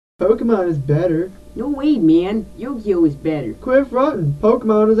Pokemon is better. No way, man. Yu-Gi-Oh is better. Quit frontin'.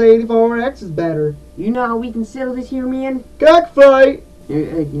 Pokemon is 84X is better. You know how we can settle this here, man? Cockfight!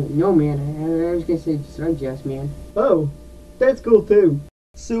 No, man. I was gonna say Slug Joust, man. Oh, that's cool too.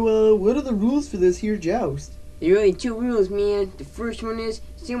 So, what are the rules for this here joust? There are only two rules, man. The first one is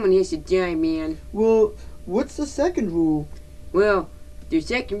someone has to die, man. Well, what's the second rule? Well, the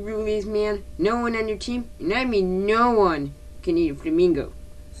second rule is, man, no one on your team, and I mean no one, can eat a flamingo.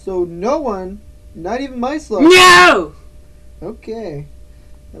 So no one, not even my slug. No! Okay,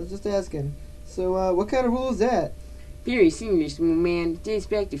 I was just asking. So, what kind of rule is that? Very serious, man. It dates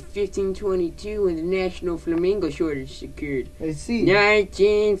back to 1522 when the national flamingo shortage occurred. I see.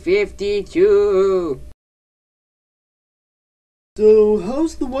 1952. So,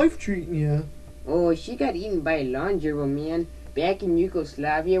 how's the wife treating you? Oh, she got eaten by a lawn gerbil, man. Back in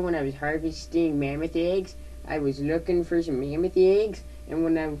Yugoslavia, when I was harvesting mammoth eggs, I was looking for some mammoth eggs. And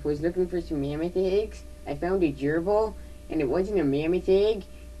when I was looking for some mammoth eggs, I found a gerbil, and it wasn't a mammoth egg.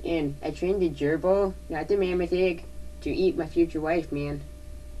 And I trained the gerbil, not the mammoth egg, to eat my future wife, man.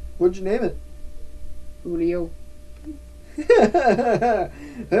 What'd you name it? Julio.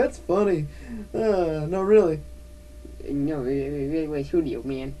 That's funny. No, really. No, it really was Julio,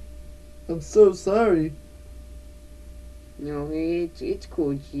 man. I'm so sorry. No, it's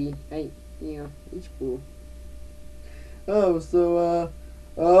cool, G. It's cool. Oh, so,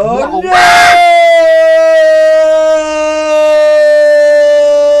 oh no!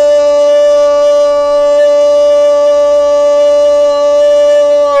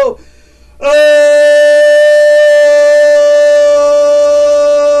 Oh!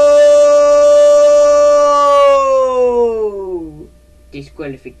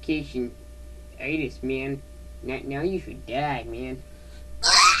 Disqualification. Itis, man. Now you should die, man.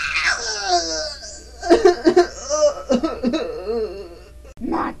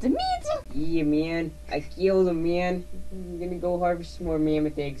 Not the meat. Yeah, man. I killed him, man. I'm gonna go harvest some more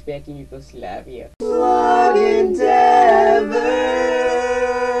mammoth eggs back in Yugoslavia. Slug Endeavors.